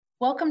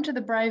Welcome to the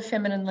Brave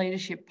Feminine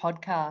Leadership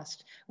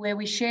Podcast, where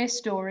we share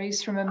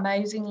stories from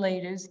amazing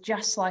leaders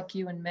just like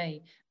you and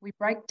me. We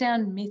break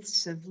down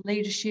myths of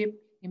leadership,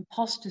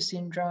 imposter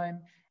syndrome,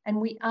 and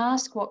we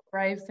ask what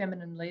brave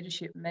feminine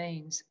leadership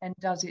means and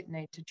does it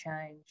need to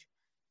change.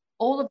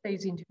 All of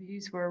these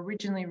interviews were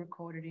originally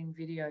recorded in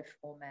video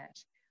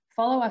format.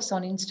 Follow us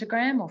on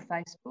Instagram or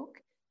Facebook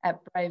at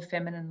Brave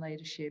Feminine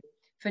Leadership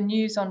for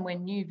news on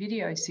when new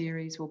video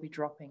series will be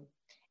dropping.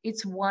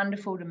 It's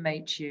wonderful to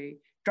meet you.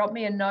 Drop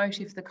me a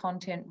note if the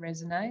content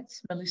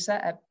resonates.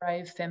 Melissa at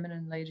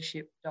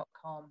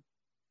bravefeminine.leadership.com.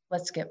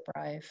 Let's get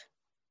brave.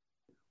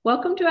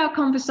 Welcome to our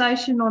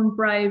conversation on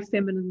brave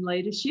feminine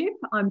leadership.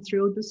 I'm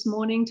thrilled this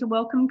morning to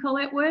welcome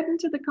Colette Worden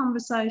to the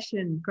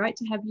conversation. Great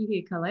to have you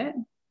here, Colette.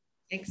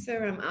 Thanks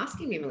for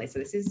asking me, Melissa.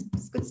 This is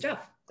good stuff.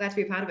 Glad to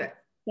be a part of it.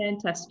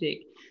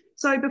 Fantastic.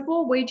 So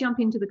before we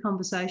jump into the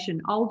conversation,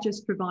 I'll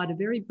just provide a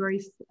very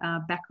brief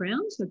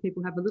background so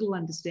people have a little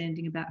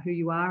understanding about who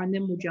you are, and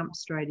then we'll jump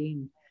straight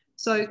in.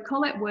 So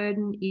Colette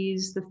Worden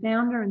is the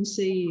founder and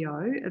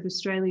CEO of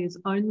Australia's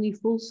only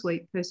full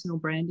suite personal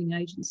branding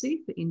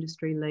agency for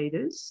industry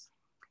leaders.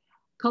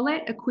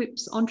 Colette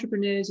equips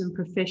entrepreneurs and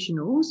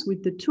professionals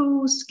with the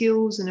tools,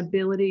 skills and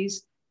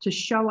abilities to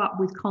show up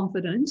with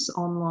confidence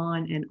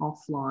online and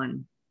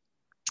offline.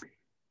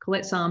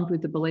 Colette's armed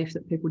with the belief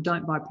that people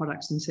don't buy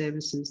products and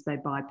services, they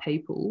buy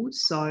people.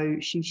 So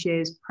she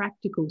shares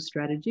practical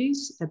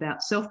strategies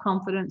about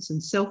self-confidence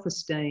and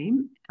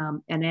self-esteem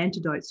and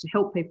antidotes to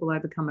help people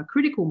overcome a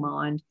critical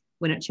mind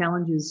when it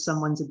challenges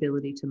someone's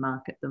ability to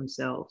market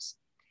themselves.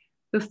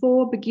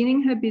 Before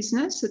beginning her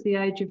business at the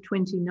age of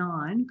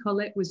 29,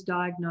 Colette was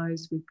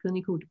diagnosed with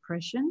clinical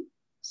depression,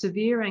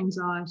 severe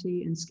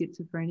anxiety and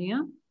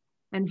schizophrenia.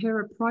 And her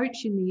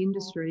approach in the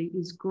industry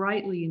is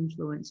greatly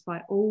influenced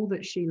by all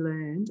that she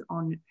learned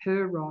on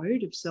her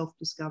road of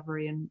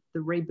self-discovery and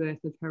the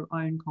rebirth of her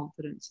own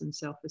confidence and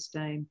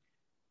self-esteem.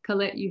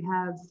 Colette, you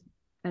have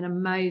an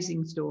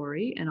amazing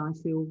story, and I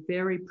feel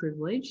very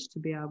privileged to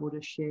be able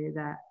to share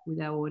that with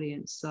our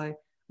audience. So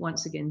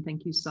once again,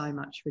 thank you so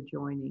much for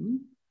joining.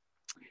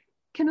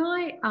 Can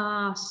I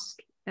ask,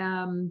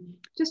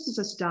 just as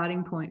a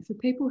starting point, for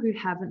people who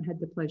haven't had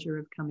the pleasure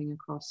of coming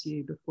across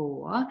you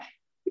before,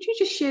 would you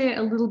just share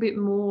a little bit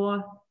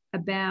more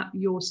about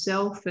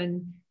yourself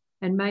and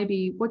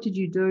maybe what did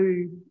you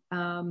do,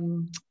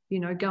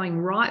 going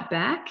right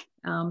back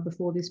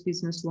before this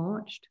business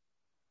launched?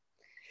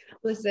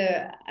 Well,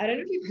 so I don't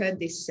know if you've heard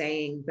this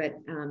saying, but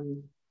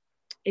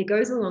it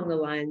goes along the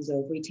lines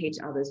of we teach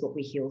others what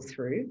we heal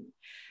through.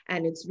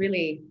 And it's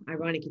really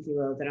ironic, if you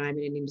will, that I'm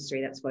in an industry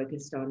that's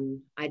focused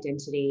on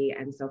identity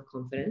and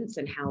self-confidence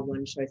and how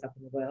one shows up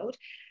in the world.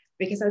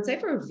 Because I would say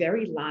for a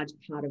very large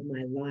part of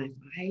my life,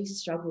 I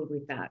struggled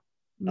with that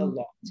a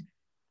lot.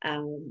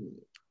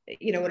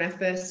 When I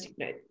first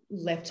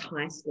left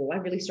high school, I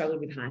really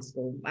struggled with high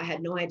school. I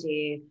had no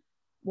idea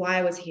why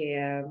I was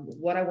here,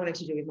 what I wanted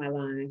to do with my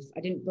life. I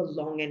didn't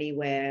belong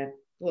anywhere.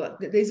 Well,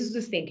 this is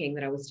the thinking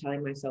that I was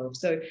telling myself.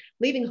 So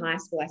leaving high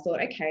school, I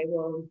thought, okay,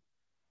 well,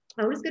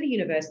 I'll just go to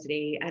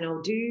university and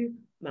I'll do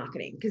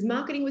marketing, because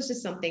marketing was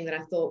just something that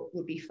I thought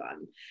would be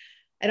fun.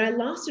 And I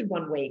lasted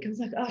 1 week. I was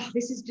like, oh,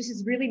 this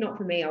is really not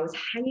for me. I was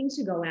hanging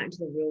to go out into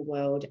the real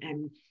world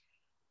and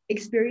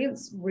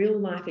experience real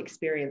life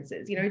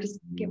experiences, just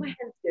get my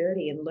hands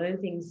dirty and learn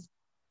things,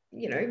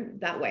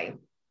 that way.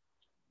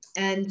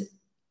 And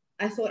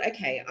I thought,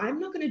 okay, I'm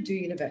not going to do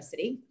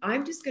university.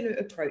 I'm just going to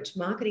approach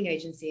marketing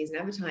agencies and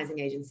advertising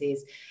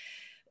agencies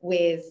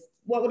with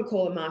what would I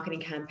call a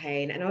marketing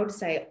campaign. And I would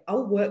say,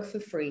 I'll work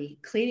for free,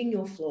 cleaning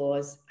your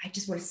floors. I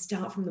just want to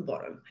start from the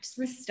bottom. I just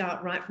want to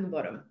start right from the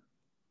bottom.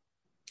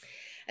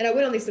 And I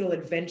went on this little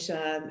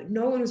adventure.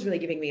 No one was really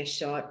giving me a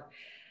shot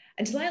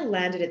until I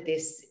landed at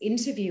this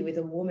interview with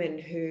a woman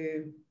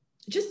who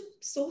just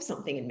saw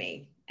something in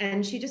me.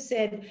 And she just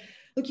said,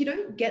 look, you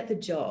don't get the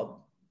job,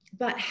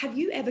 but have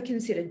you ever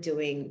considered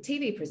doing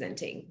TV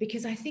presenting?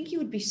 Because I think you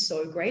would be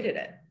so great at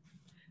it.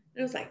 And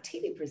I was like,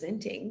 TV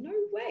presenting? No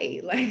way.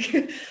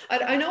 Like,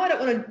 I know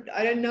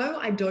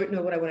I don't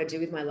know what I want to do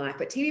with my life,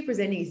 but TV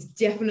presenting is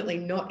definitely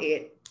not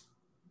it.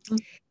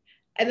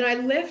 And then I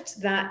left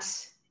that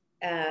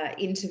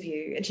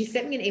interview, and she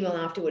sent me an email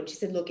afterward. She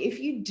said, look, if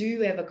you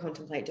do ever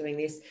contemplate doing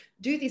this,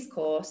 do this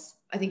course.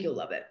 I think you'll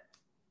love it.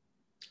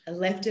 I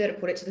left it, I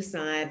put it to the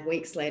side.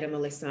 Weeks later,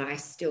 Melissa, I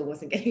still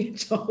wasn't getting a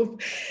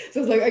job. So I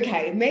was like,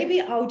 okay,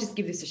 maybe I'll just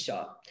give this a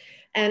shot.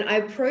 And I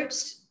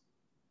approached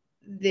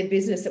the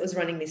business that was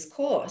running this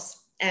course.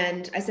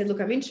 And I said,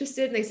 look, I'm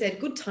interested. And they said,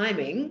 good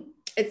timing.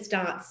 It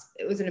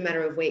was in a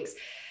matter of weeks.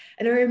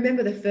 And I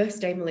remember the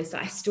first day,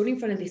 Melissa, I stood in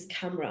front of this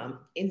camera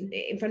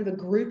in front of a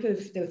group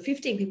there were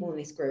 15 people in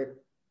this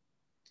group,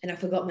 and I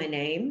forgot my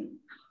name.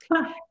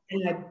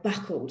 And I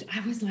buckled. I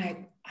was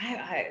like,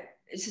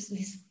 it's just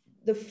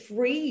the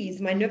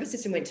freeze. My nervous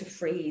system went to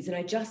freeze, and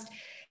I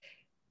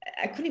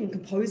couldn't even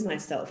compose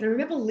myself. And I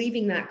remember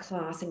leaving that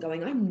class and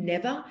going, I'm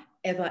never,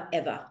 ever,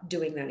 ever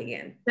doing that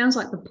again. Sounds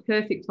like the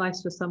perfect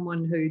place for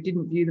someone who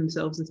didn't view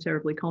themselves as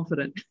terribly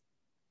confident.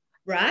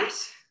 Right?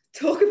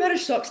 talk about a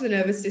shock to the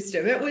nervous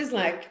system. It was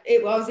like, I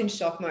was in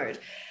shock mode.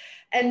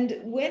 And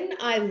when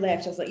I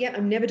left, I was like, yeah,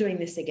 I'm never doing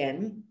this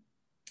again.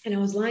 And I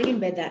was lying in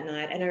bed that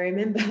night, and I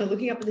remember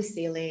looking up at the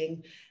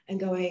ceiling and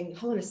going,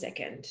 hold on a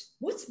second,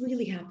 what's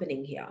really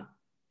happening here?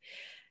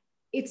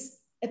 It's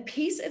a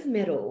piece of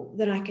metal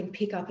that I can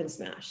pick up and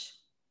smash,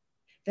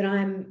 that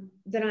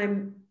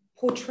I'm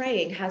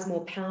portraying has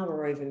more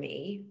power over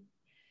me.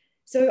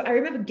 So I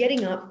remember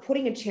getting up,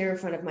 putting a chair in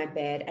front of my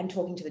bed and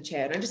talking to the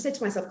chair. And I just said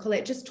to myself,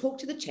 Colette, just talk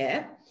to the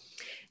chair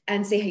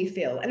and see how you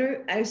feel.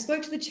 And I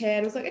spoke to the chair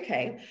and I was like,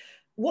 okay,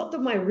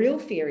 my real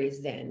fear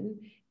is then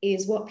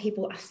is what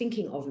people are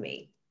thinking of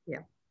me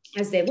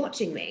as they're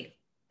watching me.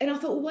 And I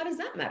thought, well, why does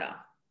that matter?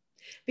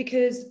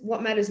 Because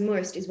what matters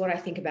most is what I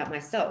think about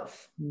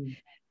myself. Mm.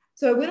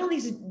 So I went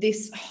on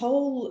this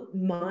whole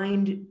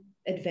mind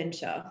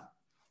adventure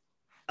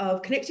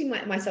of connecting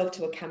myself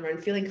to a camera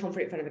and feeling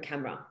confident in front of a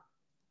camera.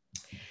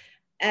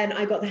 And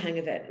I got the hang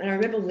of it. And I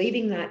remember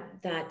leaving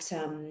that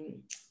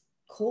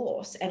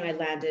course, and I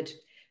landed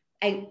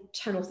 8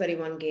 Channel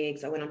 31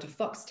 gigs. I went on to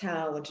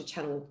Foxtel, went to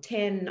Channel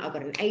 10. I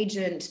got an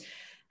agent,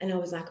 and I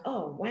was like,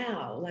 oh,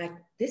 wow, like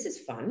this is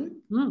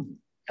fun. Mm.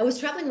 I was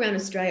traveling around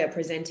Australia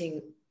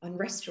presenting on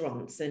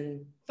restaurants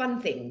and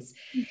fun things.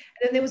 Mm. And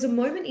then there was a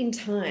moment in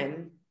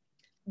time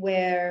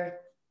where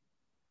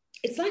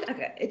it's like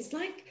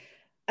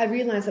I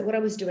realized that what I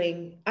was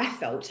doing, I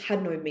felt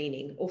had no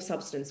meaning or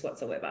substance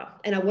whatsoever.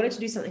 And I wanted to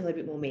do something a little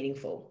bit more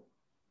meaningful.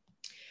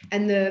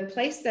 And the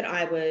place that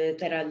I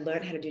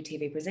learned how to do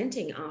TV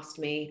presenting asked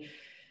me,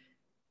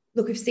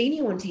 look, we've seen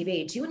you on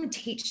TV. Do you want to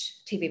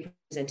teach TV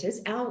presenters?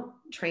 Our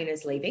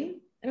trainer's leaving.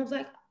 And I was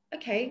like,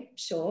 okay,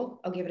 sure.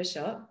 I'll give it a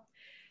shot.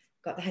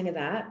 Got the hang of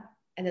that.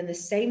 And then the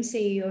same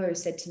CEO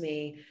said to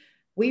me,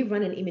 we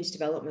run an image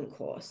development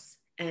course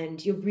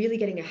and you're really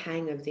getting a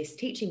hang of this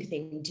teaching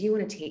thing. Do you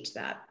want to teach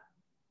that?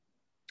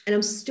 And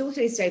I'm still to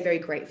this day very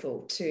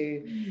grateful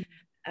to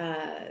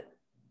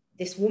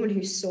this woman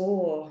who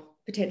saw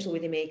potential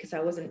within me, because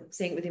I wasn't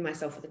seeing it within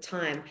myself at the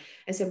time,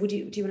 and said, do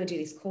you want to do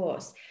this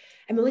course?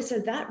 And Melissa,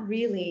 that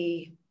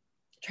really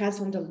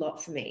transformed a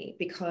lot for me,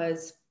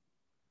 because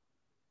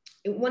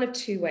in one of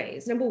 2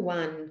 ways. Number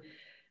one,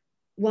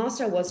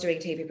 whilst I was doing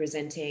TV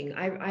presenting,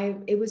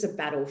 it was a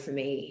battle for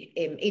me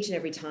each and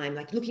every time,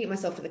 like looking at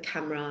myself at the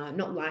camera,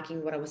 not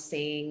liking what I was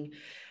seeing.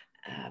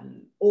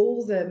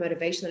 All the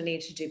motivation that I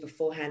needed to do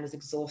beforehand was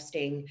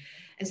exhausting.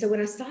 And so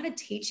when I started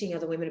teaching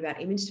other women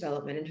about image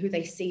development and who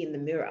they see in the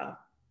mirror,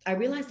 I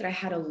realized that I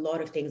had a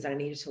lot of things that I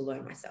needed to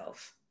learn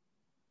myself.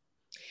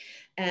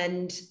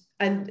 And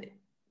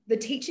the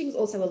teachings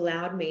also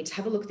allowed me to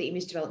have a look at the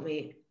image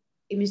development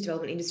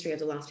industry over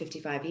the last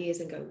 55 years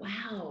and go,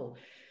 wow,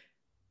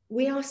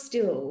 we are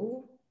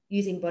still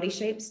using body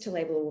shapes to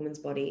label a woman's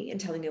body and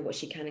telling her what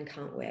she can and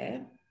can't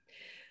wear.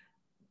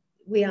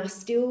 We are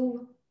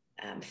still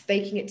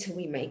faking it till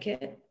we make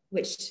it,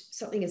 which is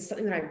something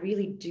that I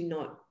really do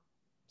not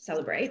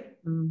celebrate.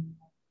 Mm.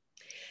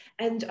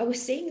 And I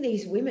was seeing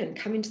these women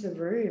come into the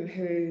room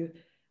who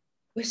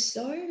were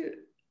so,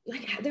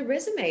 like, their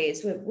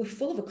resumes were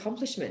full of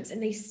accomplishments,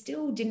 and they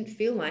still didn't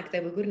feel like they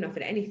were good enough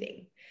at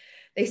anything.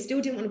 They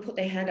still didn't want to put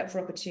their hand up for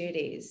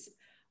opportunities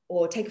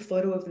or take a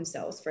photo of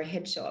themselves for a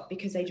headshot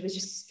because they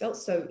just felt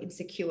so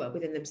insecure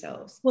within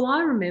themselves. Well,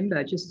 I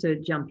remember, just to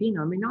jump in,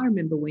 I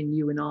remember when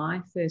you and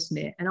I first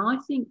met, and I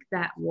think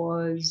that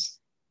was,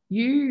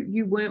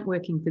 you weren't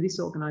working for this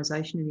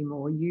organisation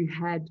anymore. You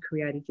had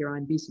created your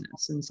own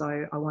business. And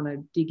so I want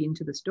to dig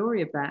into the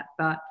story of that.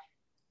 But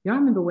I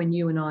remember when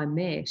you and I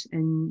met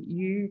and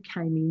you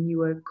came in, you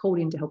were called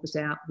in to help us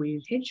out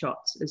with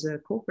headshots as a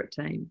corporate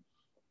team.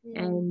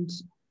 Yeah. And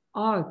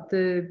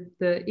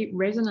it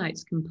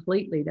resonates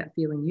completely, that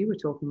feeling you were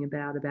talking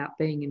about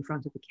being in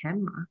front of the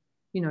camera,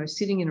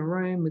 sitting in a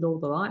room with all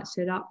the lights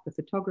set up, the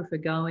photographer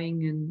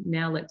going, and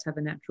now let's have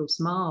a natural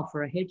smile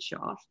for a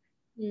headshot.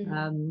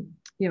 Mm.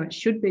 It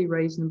should be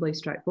reasonably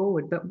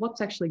straightforward, but what's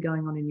actually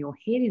going on in your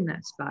head in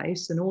that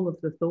space, and all of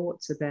the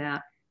thoughts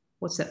about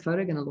what's that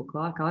photo going to look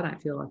like? I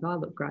don't feel like I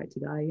look great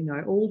today.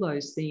 All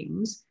those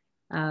things.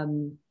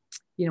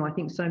 I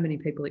think so many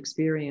people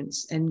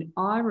experience. And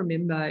I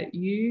remember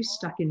you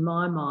stuck in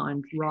my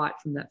mind right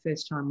from that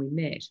first time we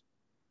met,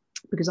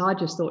 because I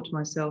just thought to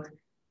myself,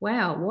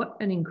 wow, what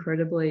an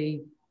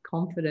incredibly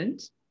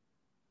confident,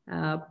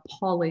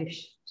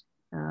 polished,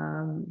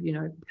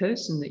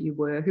 person that you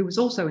were, who was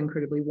also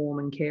incredibly warm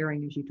and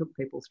caring as you took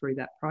people through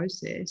that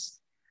process.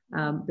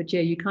 But yeah,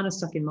 you kind of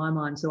stuck in my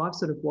mind. So I've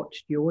sort of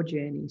watched your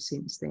journey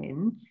since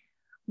then.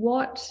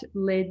 What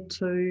led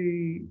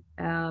to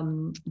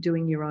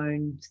doing your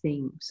own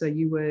thing? So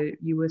you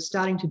were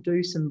starting to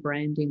do some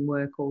branding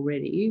work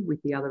already with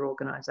the other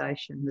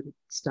organisation that had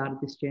started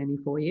this journey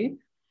for you.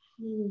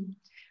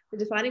 The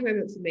defining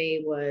moment for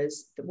me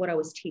was that what I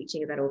was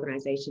teaching at that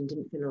organisation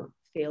didn't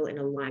feel in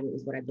alignment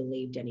with what I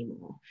believed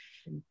anymore.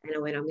 And I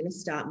went, I'm going to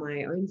start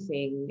my own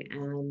thing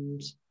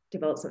and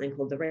develop something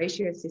called the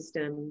Ratio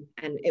System.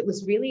 And it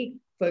was really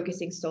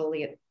focusing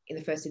solely in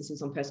the first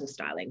instance on personal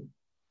styling.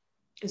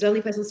 It was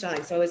only personal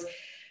styling. So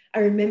I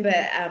remember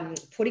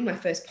putting my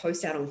first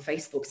post out on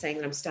Facebook saying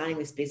that I'm starting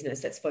this business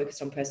that's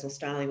focused on personal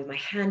styling, with my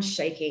hands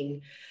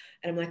shaking.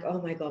 And I'm like,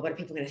 oh my God, what are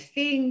people going to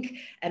think?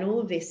 And all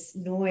of this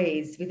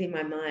noise within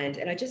my mind.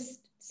 And I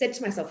just said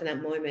to myself in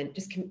that moment,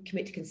 just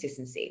commit to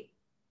consistency.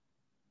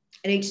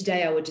 And each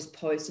day I would just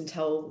post and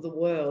tell the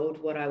world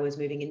what I was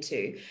moving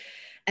into.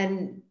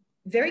 And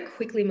very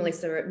quickly,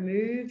 Melissa, it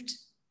moved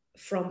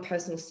from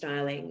personal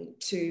styling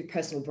to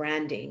personal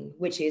branding,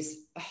 which is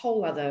a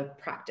whole other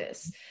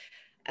practice.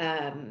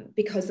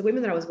 Because the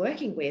women that I was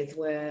working with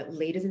were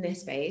leaders in their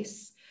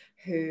space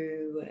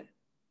who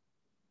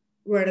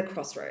were at a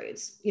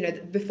crossroads. You know,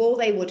 before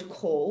they would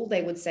call,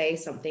 they would say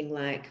something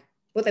like,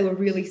 what they were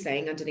really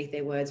saying underneath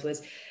their words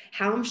was,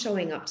 how I'm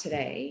showing up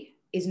today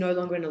is no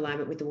longer in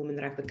alignment with the woman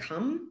that I've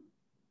become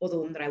or the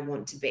woman that I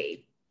want to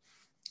be.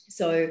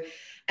 So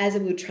as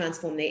it would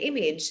transform their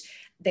image,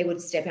 they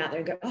would step out there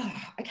and go, oh,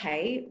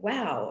 okay,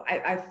 wow,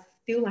 I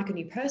feel like a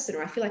new person,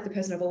 or I feel like the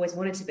person I've always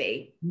wanted to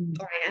be,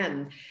 or I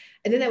am.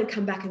 And then they would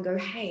come back and go,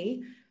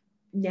 hey,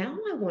 now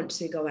I want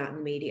to go out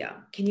in media.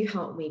 Can you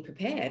help me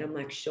prepare? And I'm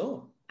like,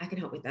 sure, I can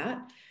help with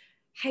that.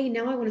 Hey,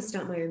 now I want to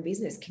start my own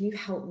business. Can you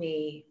help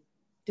me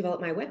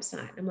develop my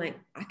website? I'm like,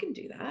 I can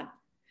do that.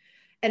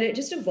 And it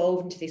just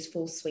evolved into this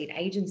full suite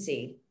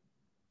agency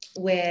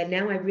where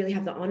now I really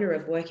have the honor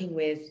of working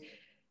with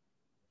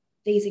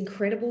these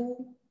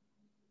incredible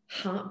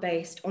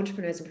heart-based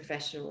entrepreneurs and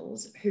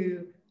professionals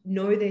who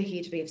know they're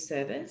here to be of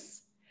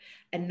service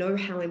and know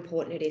how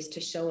important it is to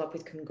show up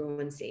with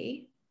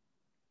congruency,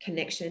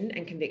 connection,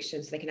 and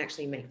conviction so they can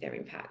actually make their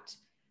impact.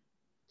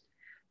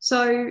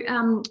 So,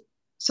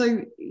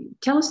 so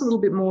tell us a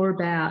little bit more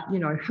about, you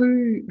know,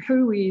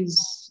 who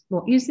is,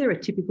 well, is there a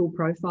typical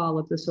profile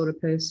of the sort of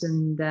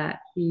person that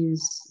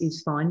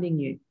is finding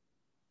you?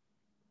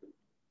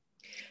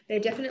 They're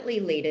definitely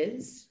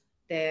leaders.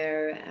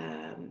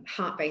 They're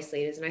heart-based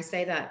leaders. And I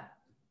say that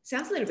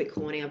sounds a little bit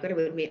corny, I've got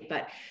to admit,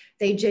 but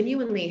they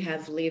genuinely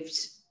have lived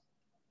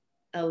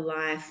a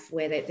life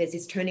where there's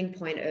this turning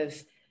point of,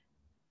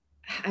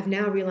 I've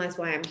now realized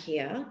why I'm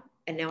here,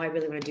 and now I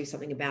really want to do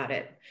something about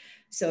it.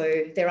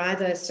 So they're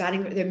either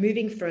they're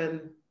moving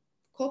from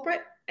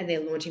corporate and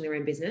they're launching their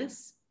own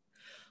business,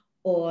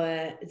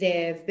 or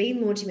they've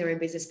been launching their own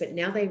business, but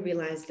now they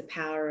realize the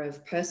power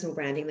of personal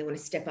branding. They want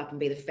to step up and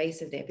be the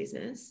face of their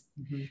business.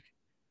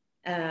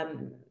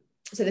 Mm-hmm.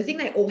 So the thing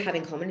they all have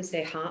in common is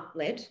they're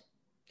heart-led.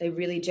 They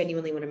really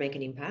genuinely want to make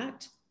an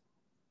impact.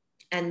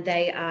 And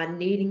they are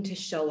needing to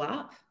show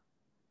up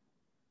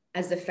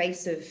as the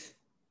face of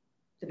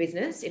the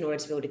business in order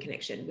to build a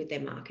connection with their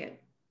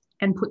market.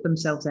 And put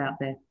themselves out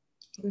there.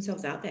 Put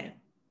themselves out there.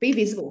 Be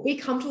visible. Be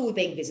comfortable with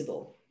being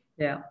visible.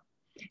 Yeah.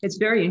 It's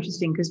very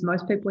interesting because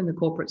most people in the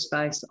corporate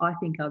space, I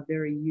think, are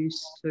very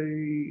used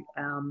to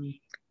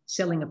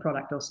selling a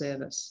product or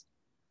service.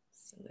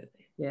 Absolutely.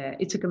 Yeah,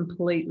 it's a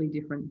completely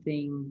different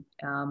thing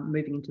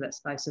moving into that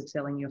space of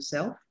selling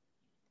yourself.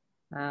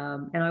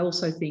 And I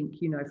also think,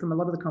 you know, from a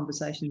lot of the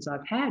conversations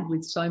I've had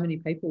with so many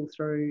people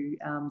through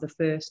the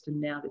first and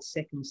now the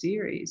second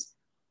series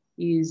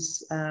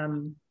is,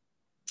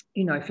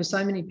 you know, for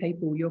so many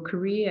people, your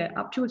career,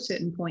 up to a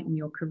certain point in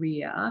your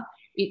career,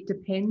 it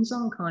depends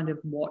on kind of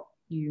what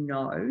you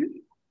know.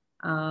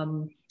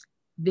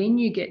 Then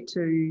you get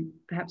to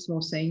perhaps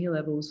more senior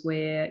levels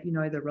where, you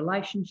know, the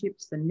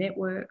relationships, the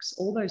networks,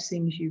 all those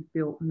things you've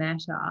built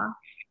matter.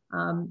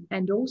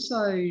 And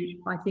also,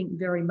 I think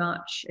very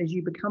much as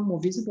you become more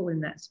visible in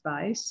that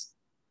space,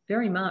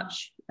 very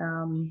much,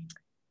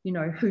 you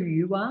know, who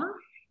you are.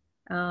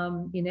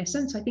 In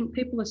essence, I think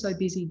people are so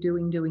busy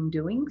doing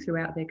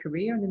throughout their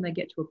career, and then they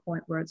get to a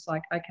point where it's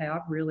like, okay,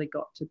 I've really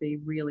got to be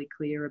really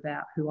clear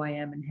about who I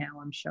am and how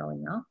I'm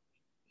showing up.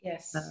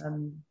 Yes.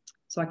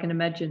 So I can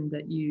imagine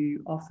that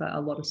you offer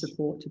a lot of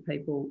support to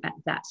people at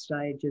that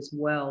stage as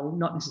well,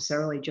 not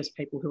necessarily just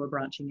people who are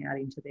branching out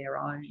into their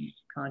own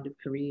kind of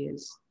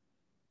careers.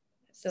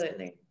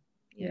 Absolutely.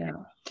 Yeah.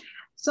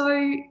 So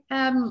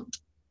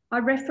I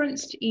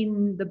referenced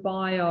in the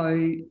bio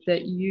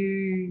that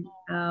you,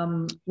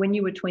 when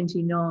you were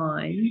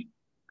 29,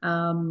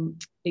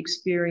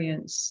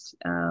 experienced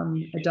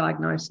a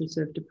diagnosis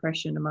of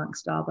depression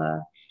amongst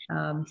other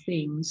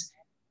things.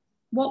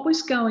 What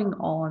was going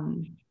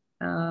on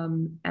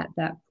at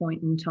that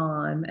point in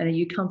time? And are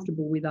you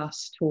comfortable with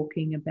us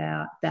talking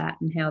about that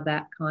and how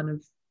that kind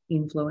of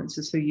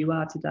influences who you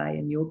are today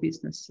and your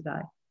business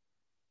today?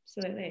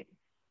 Absolutely.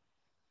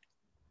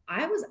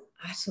 I was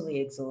utterly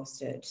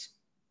exhausted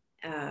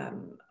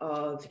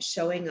of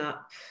showing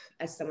up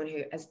as someone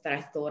that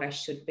I thought I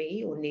should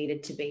be or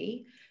needed to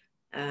be,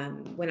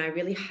 when I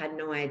really had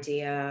no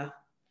idea.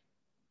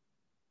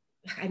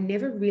 I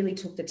never really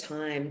took the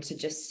time to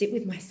just sit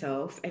with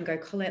myself and go,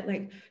 Colette,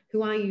 like,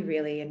 who are you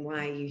really and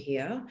why are you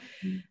here?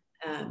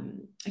 I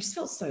just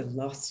felt so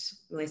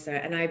lost, Melissa.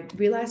 And I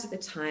realized at the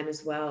time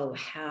as well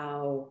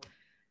how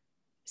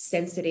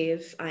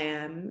sensitive I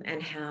am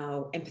and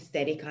how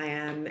empathetic I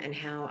am and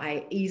how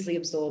I easily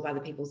absorb other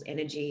people's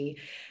energy.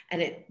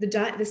 And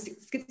the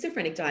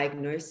schizophrenic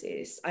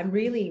diagnosis, I'm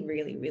really,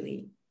 really,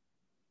 really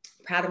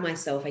proud of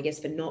myself, I guess,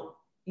 for not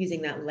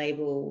using that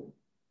label,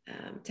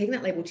 taking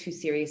that label too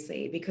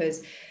seriously,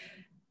 because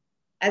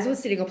as I was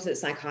sitting opposite a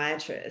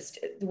psychiatrist,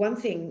 the one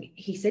thing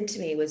he said to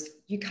me was,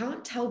 you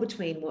can't tell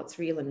between what's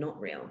real and not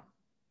real.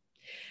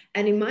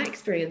 And in my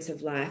experience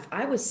of life,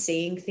 I was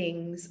seeing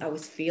things, I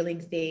was feeling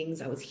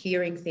things, I was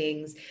hearing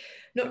things,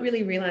 not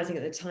really realizing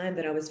at the time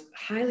that I was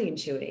highly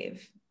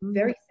intuitive,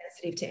 very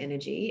sensitive to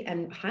energy,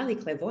 and highly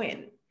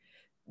clairvoyant.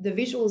 The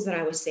visuals that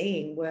I was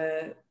seeing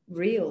were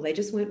real. They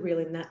just weren't real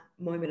in that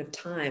moment of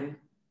time.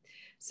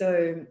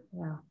 So,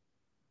 yeah.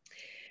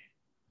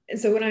 And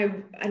so when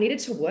I needed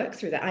to work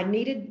through that, I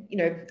needed,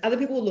 other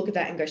people will look at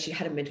that and go, she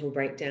had a mental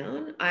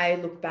breakdown. I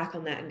look back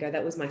on that and go,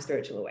 that was my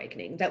spiritual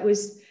awakening. That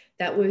was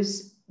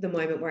the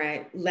moment where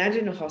I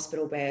landed in a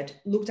hospital bed,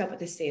 looked up at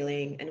the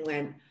ceiling and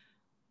went,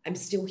 I'm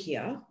still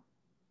here.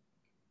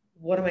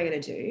 What am I going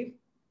to do?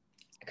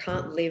 I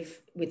can't live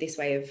with this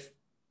way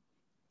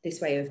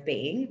of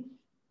being.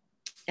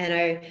 And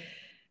I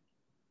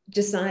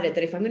decided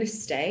that if I'm going to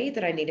stay,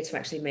 that I needed to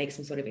actually make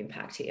some sort of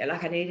impact here.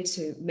 Like I needed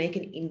to make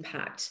an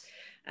impact.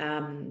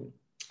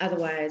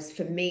 Otherwise,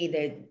 for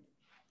me,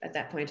 at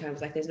that point in time, I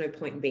was like, there's no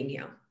point in being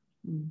here.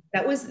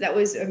 That was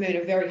a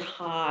very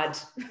hard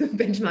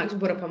benchmark to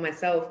put upon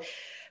myself.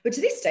 But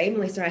to this day,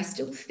 Melissa, I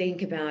still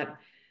think about,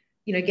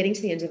 getting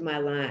to the end of my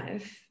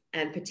life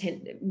and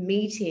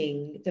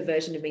meeting the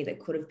version of me that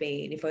could have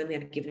been if only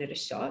I'd given it a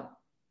shot.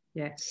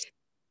 Yes.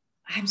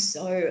 I'm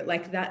so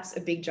that's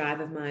a big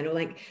drive of mine. Or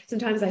like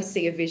sometimes I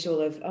see a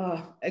visual of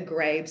a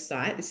grave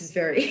site. This is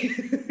very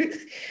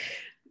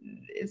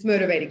it's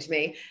motivating to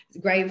me. It's a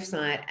grave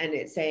site and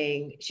it's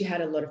saying she had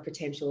a lot of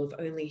potential if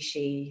only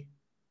she ...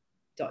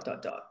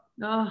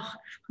 Oh.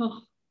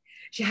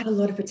 She had a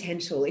lot of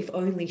potential if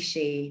only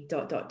she ... I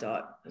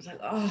was like,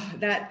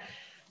 that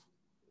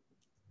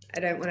I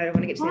don't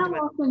want to get to the end of my...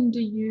 How often do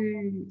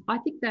you, I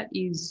think that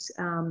is,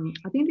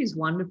 I think it is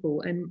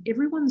wonderful, and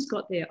everyone's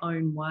got their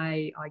own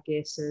way, I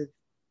guess, of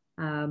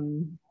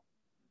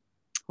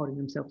holding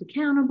themselves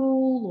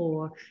accountable,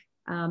 or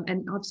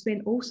and I've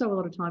spent also a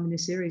lot of time in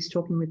this series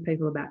talking with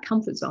people about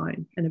comfort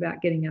zone and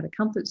about getting out of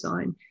comfort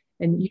zone.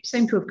 And you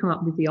seem to have come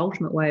up with the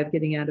ultimate way of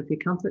getting out of your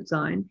comfort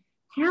zone.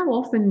 How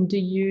often do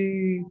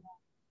you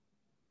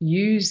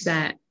use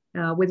that,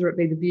 whether it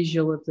be the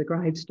visual of the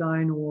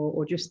gravestone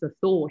or just the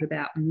thought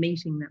about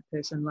meeting that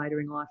person later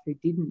in life who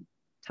didn't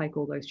take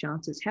all those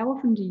chances? How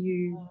often do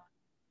you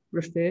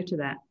refer to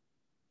that?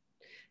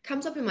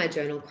 Comes up in my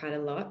journal quite a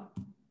lot.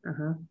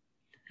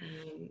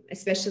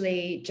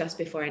 Especially just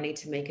before I need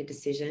to make a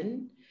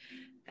decision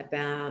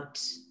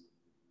about,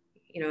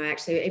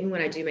 actually, even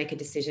when I do make a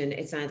decision,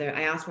 it's either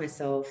I ask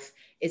myself,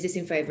 is this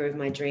in favor of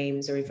my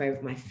dreams or in favor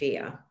of my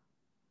fear?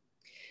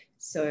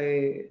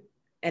 So,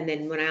 and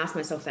then when I ask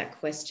myself that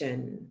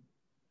question,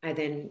 I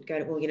then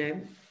go, well,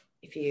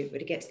 if you were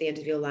to get to the end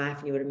of your life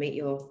and you were to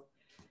meet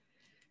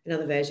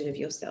another version of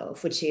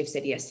yourself, would she have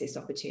said yes to this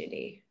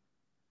opportunity?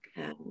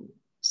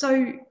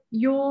 So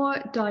your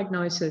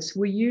diagnosis,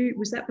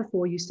 was that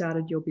before you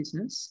started your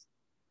business?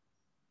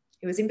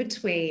 It was in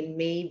between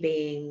me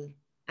being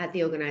at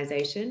the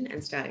organisation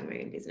and starting my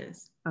own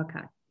business.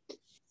 Okay.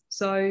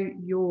 So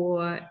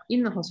you're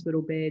in the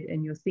hospital bed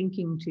and you're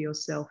thinking to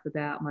yourself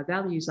about, my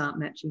values aren't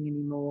matching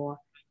anymore.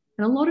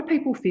 And a lot of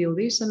people feel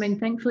this. I mean,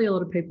 thankfully, a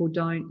lot of people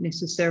don't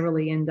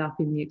necessarily end up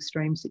in the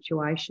extreme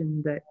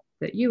situation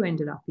that you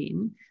ended up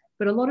in.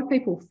 But a lot of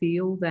people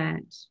feel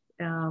that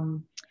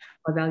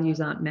my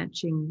values aren't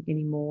matching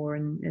anymore.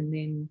 And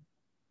then,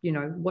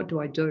 what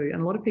do I do?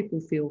 And a lot of people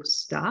feel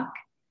stuck.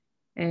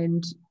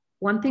 And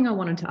one thing I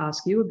wanted to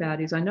ask you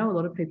about is, I know a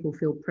lot of people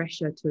feel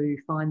pressure to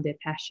find their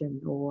passion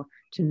or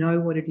to know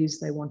what it is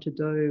they want to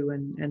do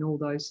and all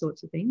those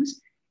sorts of things.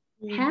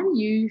 How do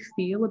you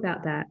feel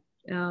about that?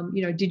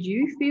 Did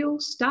you feel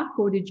stuck,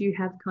 or did you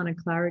have kind of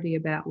clarity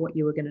about what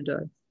you were going to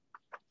do?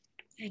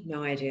 I had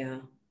no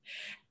idea.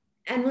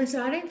 And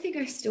Melissa, I don't think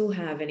I still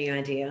have any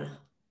idea.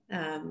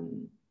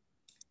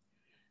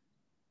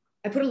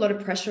 I put a lot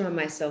of pressure on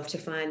myself to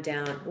find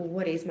out, well,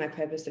 what is my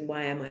purpose and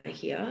why am I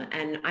here?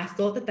 And I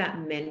thought that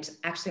meant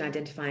actually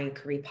identifying a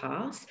career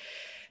path,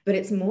 but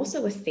it's more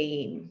so a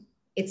theme.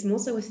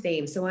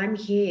 So I'm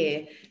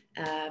here.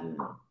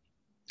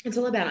 It's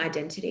all about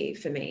identity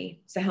for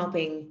me. So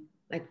helping,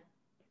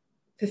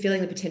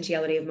 fulfilling the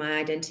potentiality of my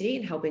identity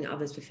and helping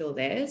others fulfill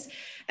theirs.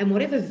 And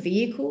whatever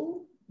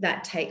vehicle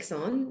that takes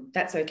on,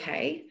 that's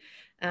okay.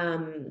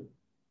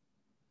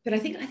 But I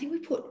think we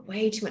put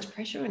way too much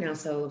pressure on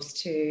ourselves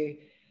to,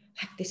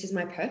 this is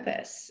my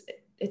purpose.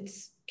 It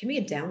can be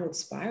a downward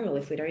spiral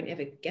if we don't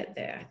ever get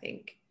there, I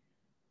think.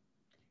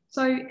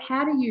 So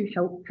how do you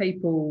help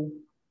people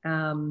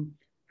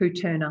who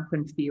turn up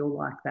and feel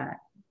like that?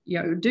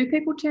 Do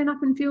people turn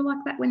up and feel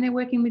like that when they're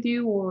working with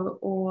you,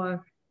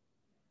 or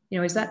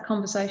is that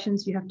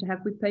conversations you have to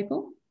have with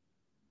people?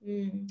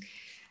 The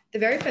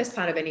very first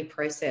part of any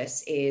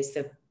process is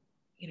the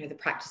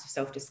practice of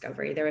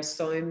self-discovery. There are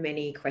so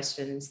many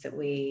questions that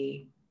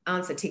we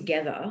answer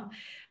together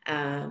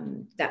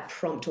that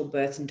prompt or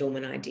birth and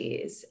dormant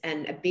ideas.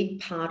 And a big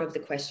part of the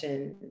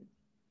question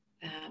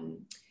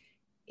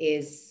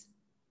is,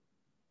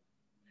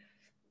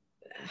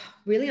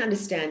 really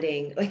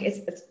understanding, like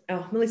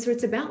Melissa,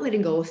 it's about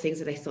letting go of things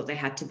that they thought they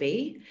had to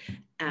be,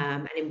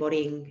 and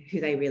embodying who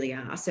they really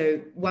are.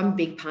 So one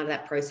big part of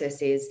that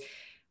process is,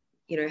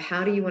 you know,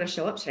 how do you want to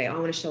show up today? I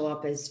want to show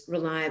up as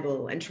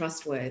reliable and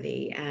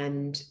trustworthy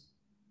and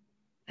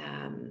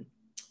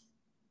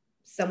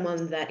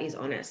someone that is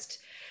honest,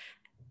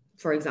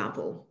 for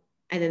example.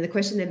 And then the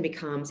question then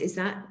becomes, is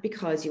that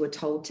because you were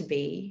told to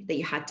be, that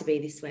you had to be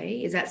this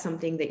way? Is that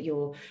something that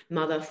your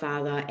mother,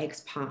 father,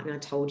 ex-partner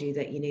told you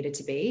that you needed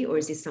to be? Or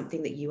is this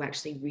something that you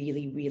actually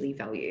really, really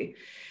value?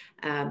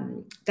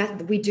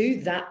 That we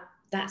do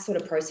that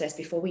sort of process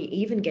before we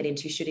even get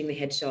into shooting the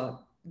headshot,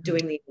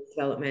 doing the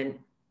development,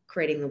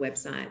 creating the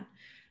website.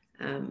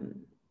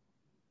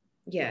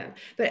 Yeah.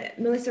 But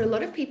Melissa, a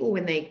lot of people,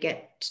 when they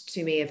get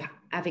to me,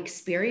 have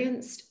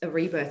experienced a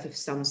rebirth of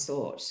some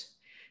sort.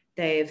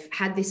 They've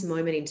had this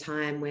moment in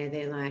time where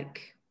they're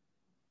like,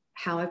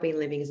 how I've been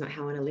living is not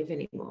how I want to live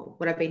anymore.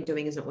 What I've been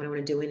doing is not what I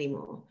want to do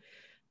anymore.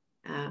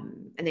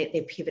 And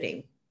they're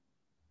pivoting.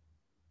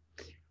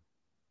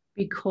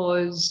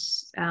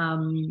 Because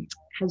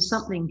has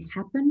something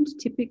happened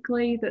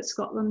typically that's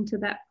got them to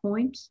that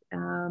point?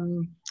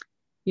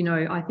 You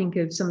know, I think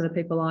of some of the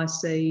people I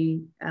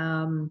see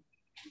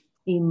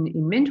in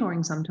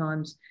mentoring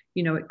sometimes,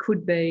 you know, it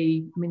could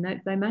be, I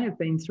mean, they may have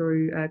been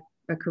through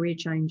a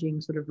career-changing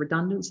sort of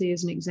redundancy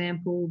as an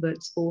example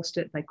that's forced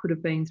it. They could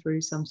have been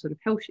through some sort of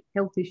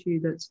health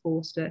issue that's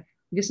forced it.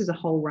 I guess there's a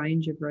whole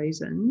range of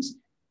reasons,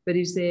 but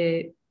is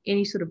there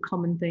any sort of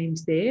common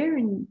themes there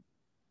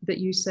that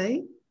you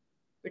see?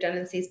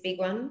 Redundancy is a big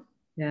one.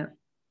 Yeah.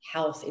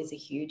 Health is a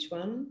huge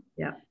one.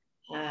 Yeah.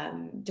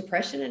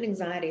 Depression and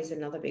anxiety is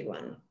another big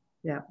one.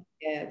 Yeah.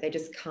 Yeah, they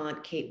just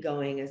can't keep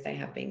going as they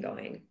have been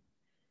going.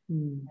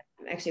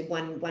 Actually,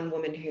 one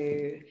woman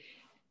who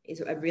is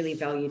a really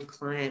valued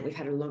client, we've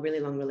had a really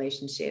long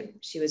relationship.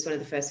 She was one of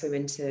the first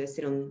women to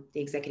sit on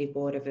the executive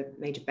board of a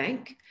major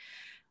bank,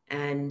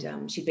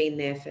 and she'd been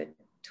there for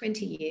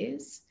 20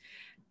 years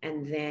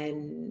and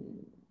then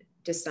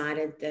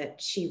decided that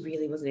she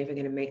really wasn't ever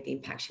going to make the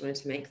impact she wanted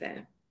to make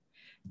there.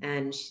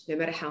 And no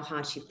matter how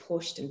hard she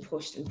pushed and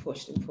pushed and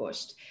pushed and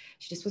pushed,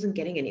 she just wasn't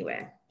getting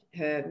anywhere.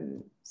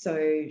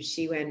 So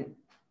she went,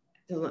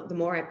 the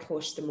more I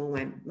pushed, the more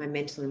my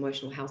mental and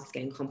emotional health is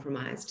getting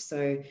compromised.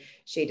 So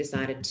she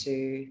decided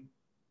to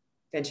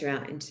venture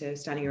out into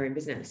starting her own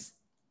business.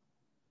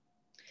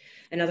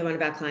 Another one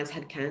of our clients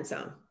had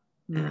cancer.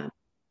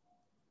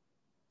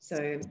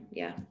 So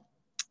yeah.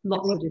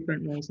 Lots of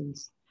different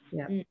reasons.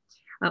 Yeah.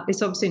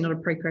 It's obviously not a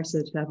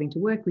precursor to having to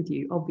work with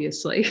you,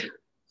 obviously.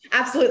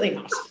 Absolutely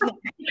not.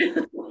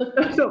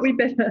 I thought we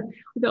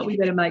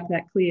better make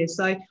that clear.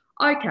 So,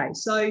 okay,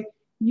 so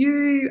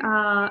you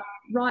are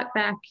right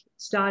back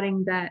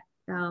starting that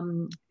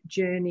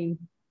journey,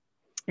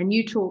 and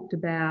you talked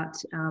about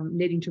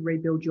needing to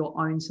rebuild your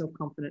own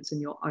self-confidence and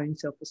your own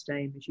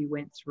self-esteem as you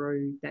went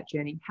through that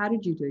journey. How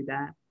did you do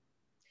that?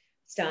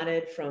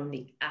 Started from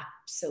the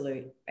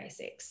absolute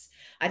basics.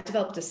 I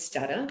developed a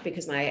stutter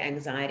because my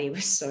anxiety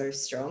was so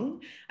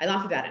strong. I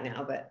laugh about it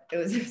now, but it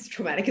was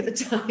traumatic at the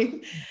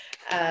time.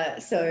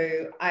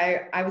 So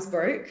I was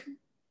broke.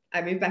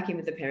 I moved back in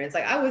with the parents.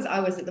 Like I was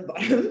at the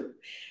bottom.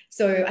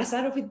 So I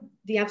started off with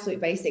the absolute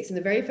basics. And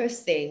the very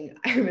first thing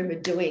I remember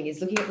doing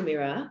is looking at the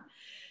mirror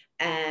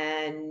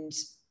and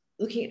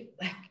looking at,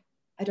 like,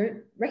 I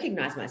don't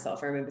recognize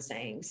myself, I remember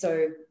saying.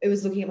 So it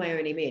was looking at my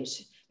own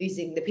image,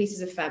 using the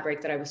pieces of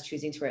fabric that I was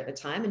choosing to wear at the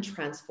time and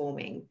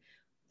transforming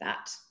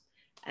that.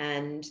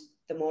 And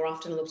the more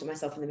often I looked at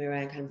myself in the mirror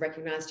and kind of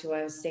recognized who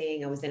I was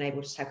seeing, I was then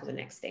able to tackle the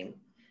next thing.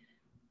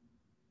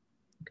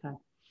 Okay.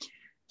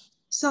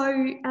 So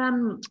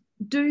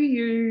do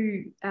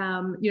you,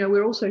 you know,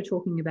 we're also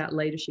talking about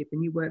leadership,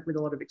 and you work with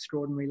a lot of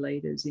extraordinary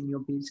leaders in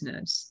your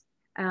business.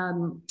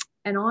 And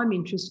I'm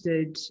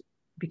interested,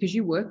 because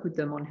you work with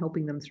them on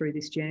helping them through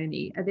this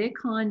journey. Are there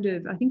kind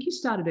of, I think you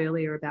started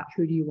earlier about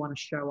who do you want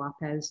to show up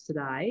as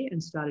today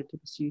and started to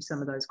pursue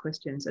some of those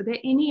questions. Are there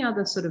any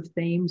other sort of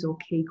themes or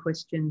key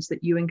questions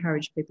that you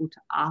encourage people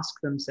to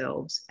ask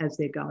themselves as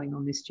they're going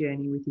on this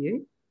journey with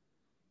you?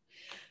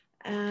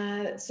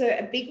 So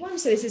a big one,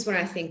 so this is what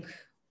I think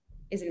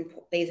is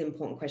these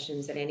important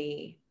questions that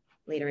any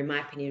leader, in my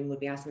opinion, would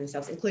be asking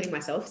themselves, including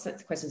myself. So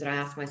it's questions that I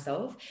ask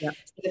myself. Yep.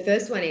 So the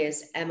first one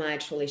is, am I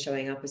truly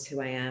showing up as who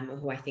I am or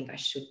who I think I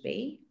should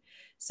be?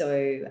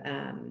 So,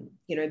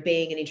 you know,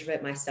 being an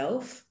introvert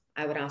myself,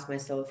 I would ask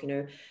myself, you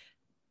know,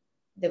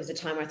 there was a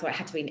time where I thought I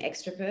had to be an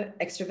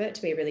extrovert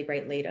to be a really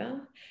great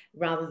leader,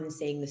 rather than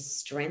seeing the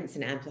strengths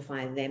and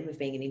amplify them of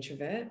being an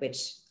introvert,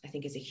 which I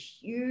think is a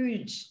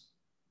huge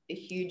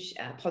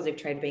positive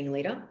trait of being a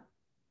leader.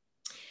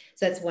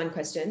 So that's one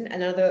question.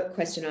 Another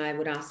question I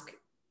would ask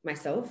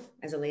myself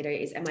as a leader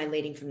is, am I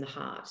leading from the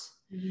heart?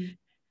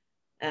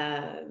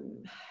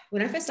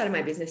 When I first started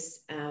my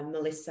business,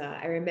 Melissa,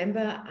 I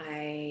remember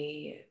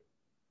I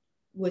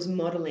was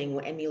modeling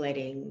or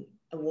emulating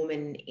a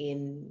woman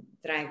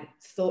that I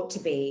thought to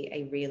be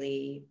a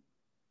really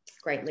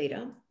great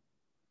leader.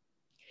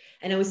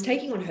 And I was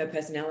taking on her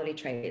personality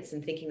traits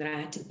and thinking that I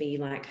had to be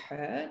like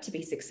her to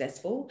be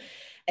successful.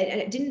 And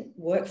it didn't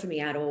work for me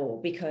at all,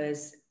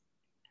 because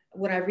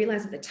what I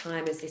realized at the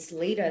time is this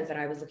leader that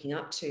I was looking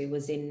up to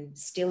was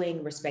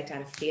instilling respect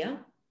out of fear,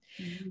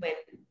 when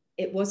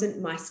it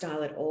wasn't my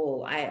style at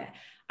all.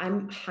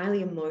 I'm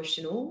highly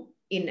emotional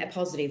in a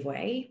positive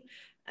way.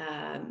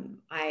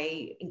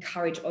 I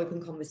encourage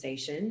open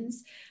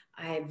conversations.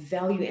 I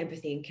value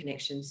empathy and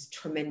connections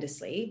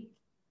tremendously.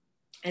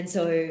 And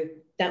so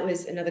that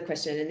was another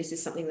question. And this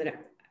is something that I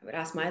would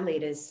ask my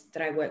leaders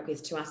that I work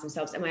with to ask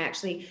themselves, am I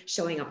actually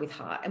showing up with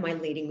heart? Am I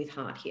leading with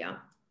heart here?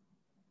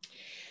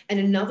 And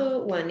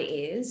another one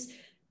is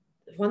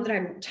one that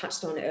I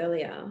touched on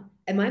earlier.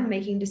 Am I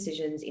making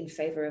decisions in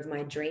favor of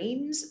my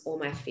dreams or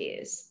my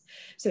fears?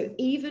 So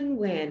even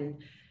when,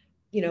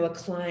 you know, a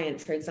client,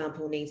 for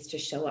example, needs to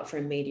show up for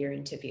a media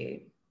interview,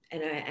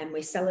 and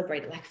we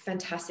celebrate, like,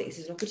 fantastic, this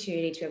is an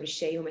opportunity to be able to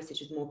share your message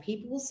with more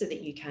people so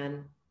that you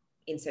can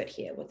insert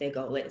here what their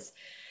goal is.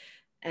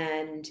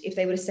 And if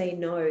they were to say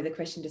no, the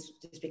question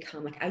just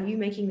become like, are you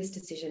making this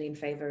decision in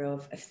favor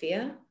of a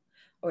fear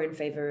or in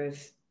favor of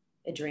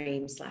a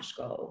dream /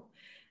 goal?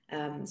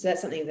 So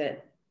that's something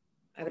that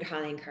I would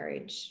highly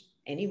encourage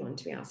anyone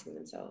to be asking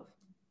themselves.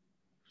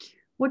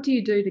 What do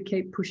you do to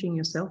keep pushing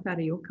yourself out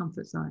of your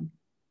comfort zone?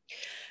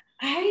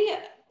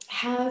 I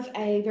have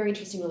a very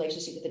interesting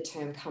relationship with the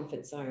term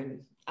comfort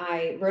zone.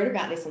 I wrote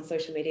about this on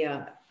social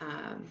media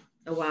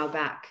a while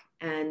back,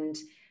 and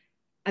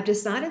I've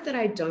decided that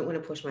I don't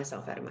want to push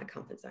myself out of my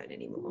comfort zone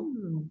anymore.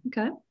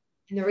 Okay.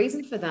 And the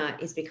reason for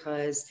that is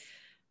because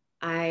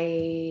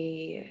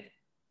I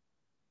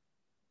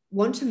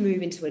want to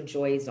move into a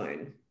joy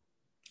zone.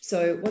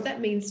 So what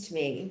that means to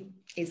me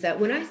is that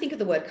when I think of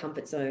the word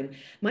comfort zone,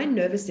 my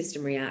nervous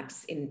system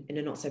reacts in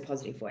a not so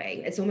positive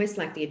way. It's almost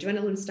like the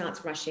adrenaline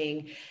starts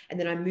rushing, and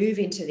then I move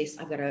into this,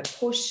 I've got to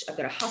push, I've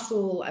got to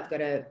hustle, I've got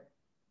to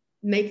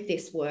make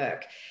this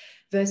work.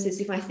 Versus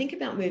if I think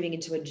about moving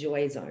into a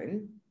joy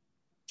zone,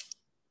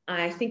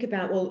 I think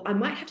about, well, I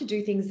might have to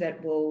do things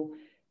that will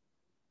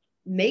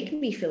make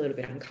me feel a little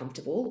bit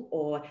uncomfortable,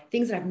 or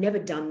things that I've never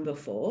done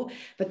before.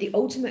 But the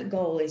ultimate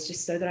goal is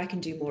just so that I can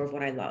do more of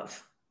what I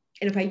love.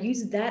 And if I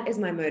use that as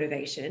my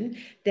motivation,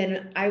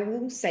 then I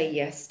will say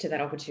yes to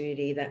that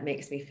opportunity that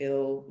makes me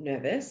feel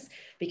nervous,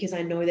 because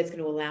I know that's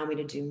going to allow me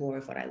to do more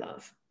of what I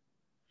love.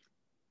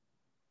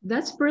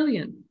 That's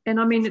brilliant. And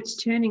I mean, it's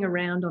turning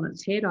around on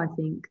its head, I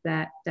think,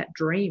 that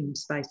dream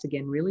space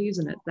again, really,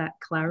 isn't it? That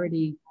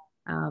clarity,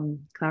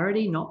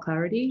 not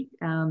clarity.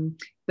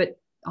 But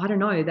I don't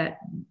know, that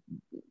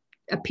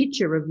a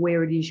picture of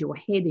where it is you're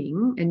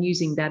heading and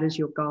using that as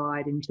your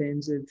guide in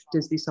terms of,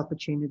 does this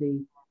opportunity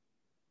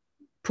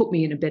put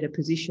me in a better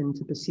position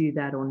to pursue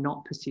that or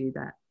not pursue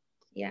that?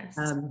 Yes.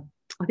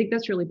 I think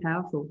that's really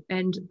powerful.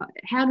 And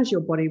how does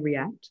your body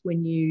react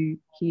when you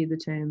hear the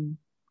term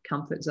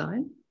comfort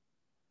zone?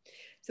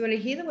 So when I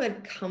hear the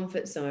word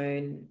comfort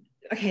zone,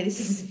 okay, this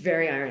is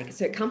very ironic.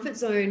 So comfort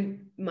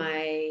zone,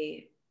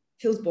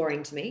 feels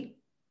boring to me.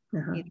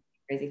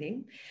 Crazy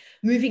thing.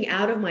 Moving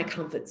out of my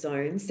comfort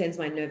zone sends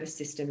my nervous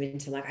system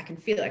into, like, I can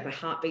feel like my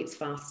heart beats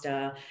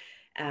faster.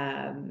 You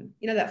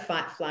know, that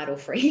fight, flight, or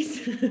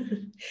freeze.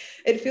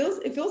 It feels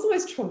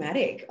almost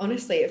traumatic,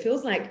 honestly. It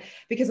feels like,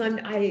 because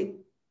I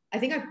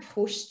think I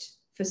pushed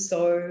for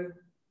so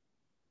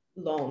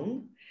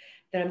long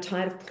that I'm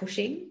tired of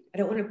pushing. I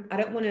don't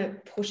want to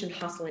push and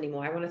hustle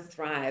anymore. I want to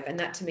thrive. And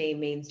that to me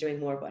means doing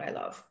more of what I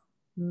love.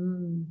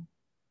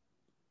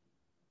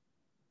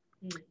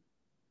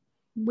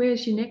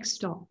 Where's your next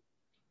stop?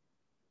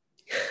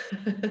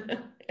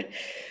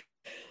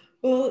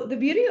 Well, the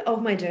beauty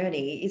of my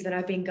journey is that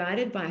I've been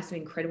guided by some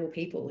incredible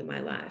people in my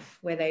life,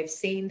 where they've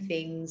seen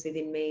things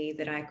within me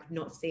that I could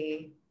not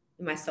see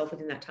in myself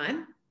within that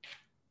time.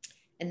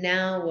 And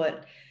now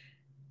what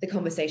the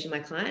conversation my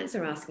clients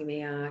are asking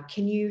me are,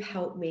 can you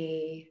help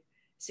me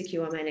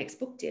secure my next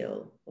book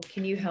deal? Or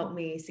can you help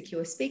me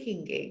secure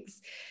speaking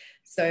gigs?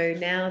 So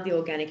now the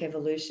organic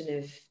evolution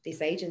of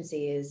this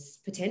agency is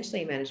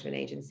potentially a management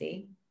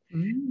agency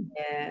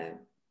where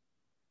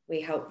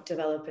we help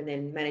develop and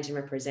then manage and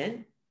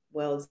represent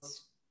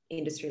world's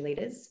industry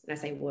leaders. And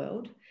I say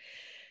world.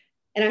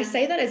 And I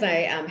say that as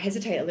I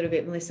hesitate a little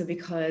bit, Melissa,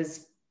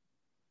 because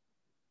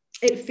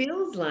it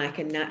feels like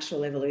a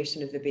natural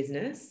evolution of the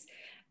business.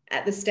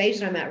 At the stage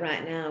that I'm at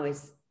right now,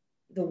 is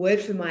the word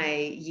for my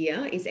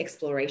year is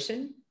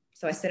exploration.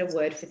 So I set a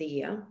word for the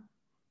year.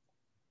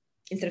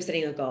 Instead of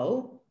setting a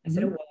goal, I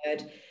set a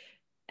word,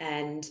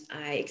 and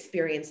I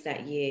experienced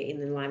that year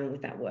in alignment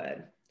with that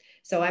word.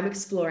 So I'm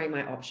exploring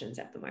my options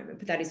at the moment,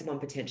 but that is one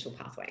potential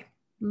pathway.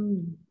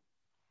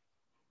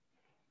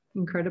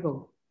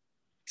 Incredible.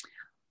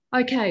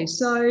 Okay,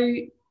 so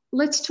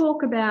let's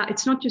talk about,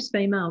 it's not just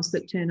females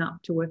that turn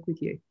up to work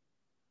with you.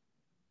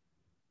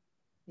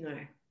 No.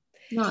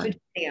 No.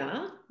 They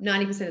are.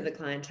 90% of the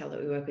clientele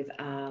that we work with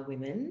are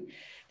women.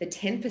 The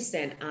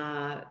 10%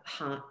 are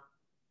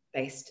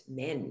heart-based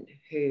men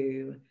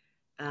who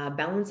are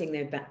balancing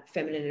their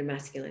feminine and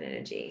masculine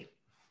energy.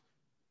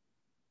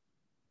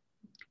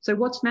 So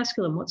what's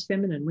masculine, what's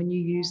feminine? When you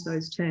use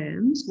those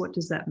terms, what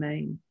does that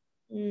mean?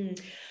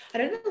 I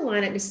don't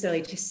align it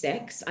necessarily to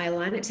sex. I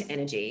align it to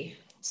energy.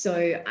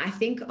 So I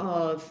think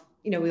of,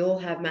 we all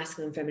have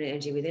masculine and feminine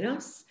energy within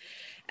us.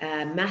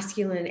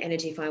 Masculine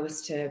energy, if I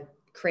was to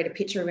create a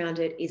picture around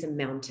it, is a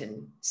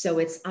mountain. So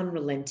it's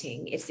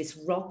unrelenting. It's this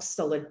rock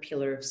solid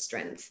pillar of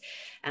strength.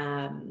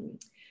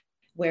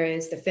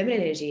 Whereas the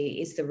feminine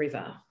energy is the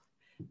river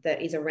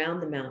that is around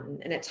the mountain.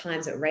 And at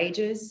times it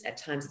rages, at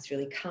times it's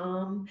really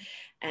calm.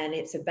 And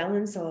it's a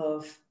balance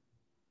of,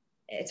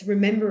 it's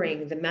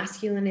remembering the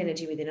masculine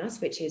energy within us,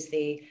 which is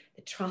the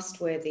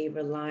trustworthy,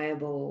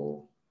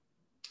 reliable,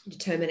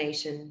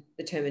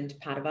 determined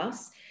part of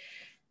us.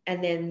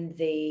 And then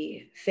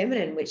the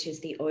feminine, which is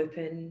the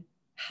open,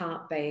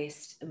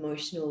 heart-based,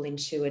 emotional,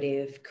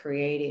 intuitive,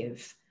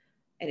 creative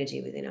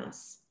energy within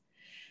us.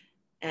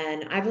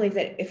 And I believe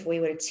that if we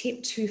were to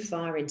tip too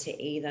far into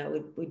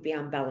either, we'd be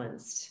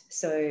unbalanced.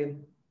 So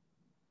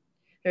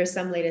there are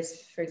some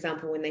leaders, for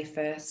example, when they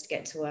first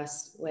get to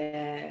us,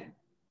 where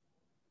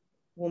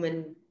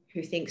woman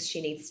who thinks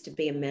she needs to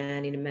be a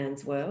man in a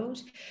man's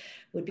world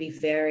would be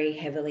very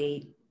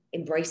heavily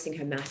embracing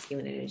her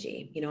masculine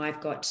energy. I've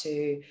got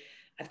to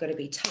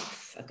be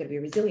tough. I've got to be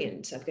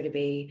resilient. I've got to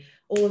be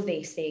all of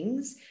these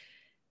things.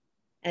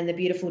 And the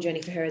beautiful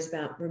journey for her is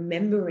about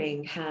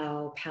remembering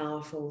how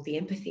powerful the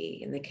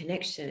empathy and the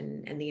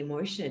connection and the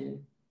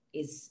emotion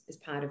is as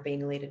part of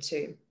being a leader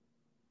too.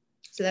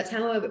 So that's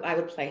how I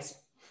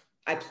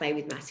play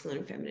with masculine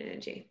and feminine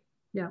energy.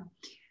 Yeah.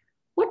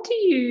 What do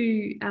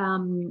you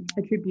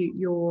attribute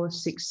your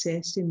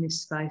success in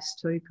this space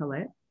to,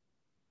 Colette?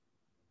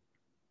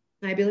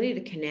 My ability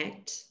to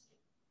connect,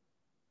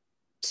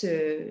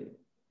 to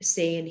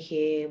see and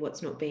hear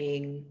what's not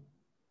being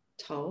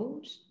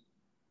told.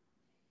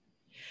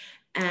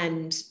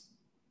 And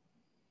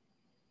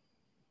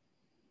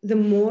the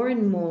more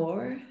and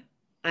more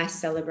I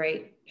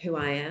celebrate who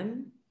I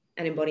am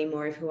and embody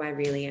more of who I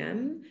really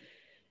am,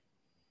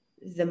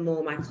 the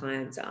more my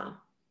clients are.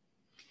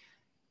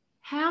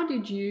 How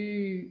did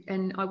you,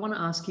 and I want to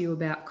ask you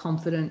about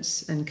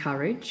confidence and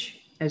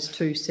courage as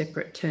two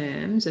separate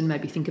terms, and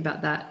maybe think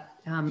about that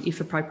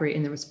if appropriate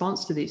in the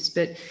response to this.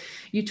 But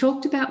you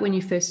talked about when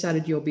you first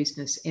started your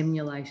business,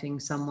 emulating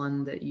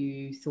someone that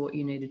you thought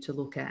you needed to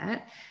look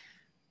at.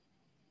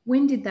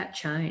 When did that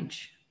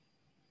change?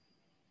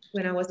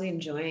 When I wasn't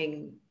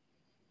enjoying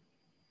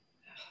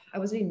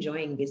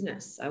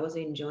business. I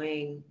wasn't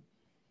enjoying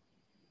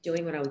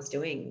doing what I was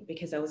doing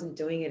because I wasn't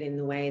doing it in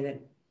the way that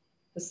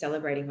was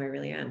celebrating who I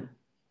really am.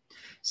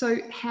 So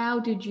how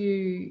did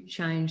you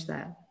change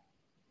that?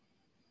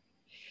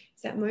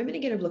 It's that moment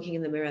again of looking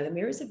in the mirror. The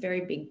mirror is a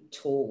very big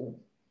tool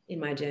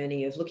in my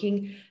journey of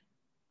looking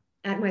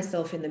at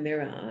myself in the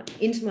mirror,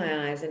 into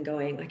my eyes and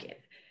going like,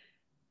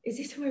 is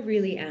this who I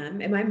really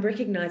am? Am I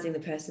recognizing the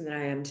person that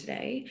I am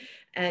today?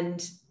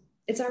 And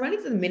it's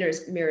ironic that the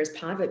mirror is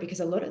part of it, because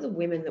a lot of the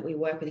women that we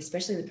work with,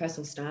 especially in the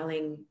personal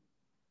styling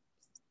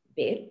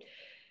bit,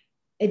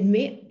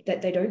 admit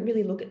that they don't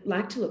really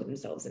like to look at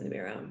themselves in the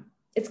mirror.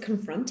 It's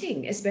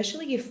confronting,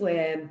 especially if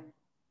we're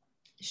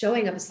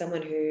showing up as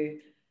someone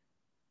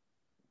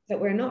that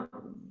we're not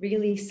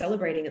really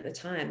celebrating at the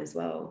time as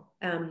well.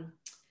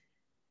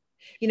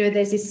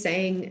 There's this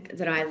saying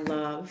that I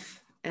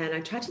love, and I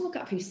tried to look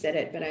up who said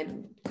it, but I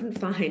couldn't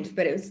find,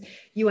 but it was,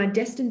 you are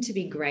destined to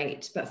be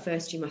great, but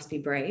first you must be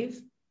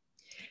brave.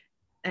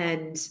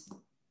 And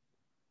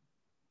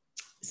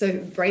so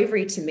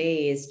bravery to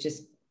me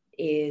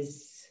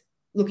is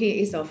looking at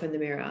yourself in the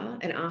mirror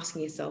and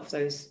asking yourself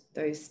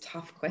those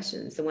tough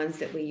questions, the ones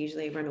that we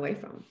usually run away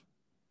from.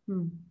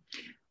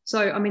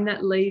 So, I mean,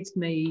 that leads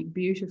me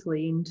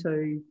beautifully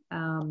into,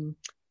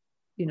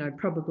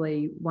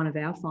 probably one of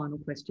our final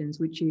questions,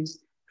 which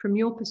is, from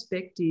your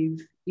perspective,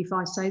 if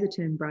I say the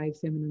term brave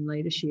feminine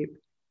leadership,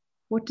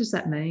 what does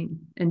that mean?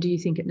 And do you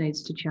think it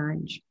needs to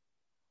change?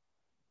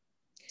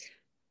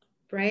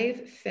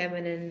 Brave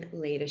feminine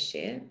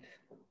leadership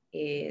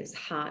is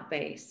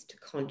heart-based,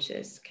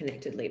 conscious,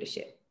 connected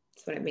leadership.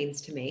 That's what it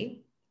means to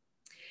me.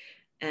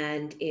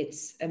 And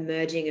it's a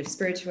merging of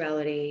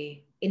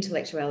spirituality,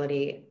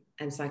 intellectuality,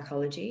 and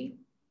psychology.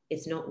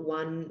 It's not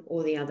one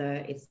or the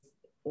other, it's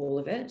all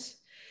of it.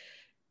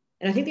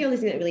 And I think the only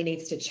thing that really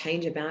needs to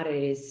change about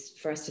it is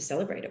for us to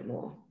celebrate it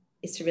more,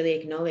 is to really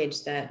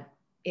acknowledge that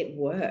it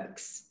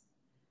works.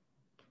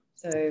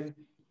 So,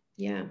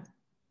 yeah.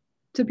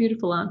 It's a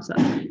beautiful answer.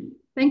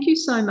 Thank you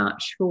so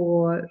much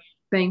for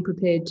being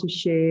prepared to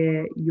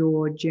share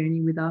your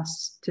journey with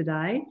us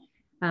today.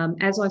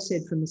 As I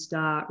said from the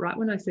start, right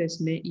when I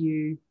first met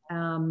you,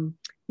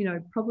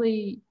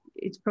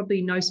 it's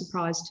probably no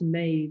surprise to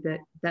me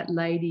that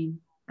lady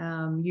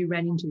you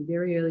ran into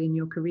very early in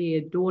your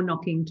career, door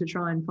knocking to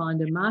try and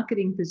find a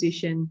marketing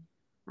position,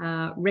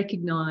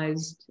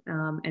 recognised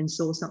and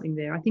saw something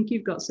there. I think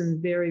you've got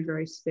some very,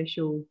 very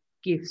special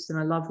gifts, and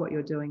I love what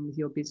you're doing with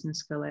your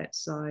business, Colette.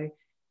 So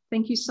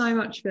thank you so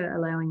much for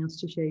allowing us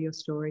to share your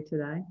story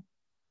today.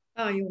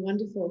 Oh, you're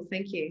wonderful.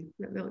 Thank you.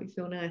 That made me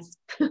feel nice.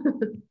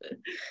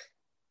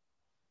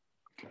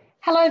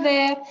 Hello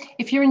there.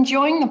 If you're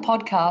enjoying the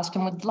podcast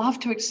and would love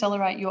to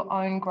accelerate your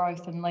own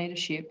growth and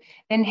leadership,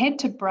 then head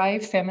to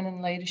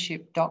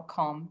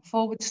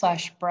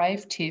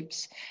bravefeminineleadership.com/brave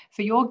tips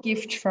for your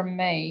gift from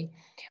me,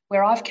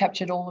 where I've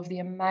captured all of the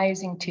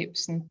amazing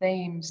tips and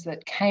themes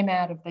that came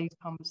out of these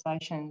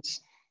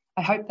conversations.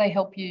 I hope they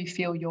help you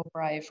feel your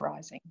brave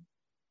rising.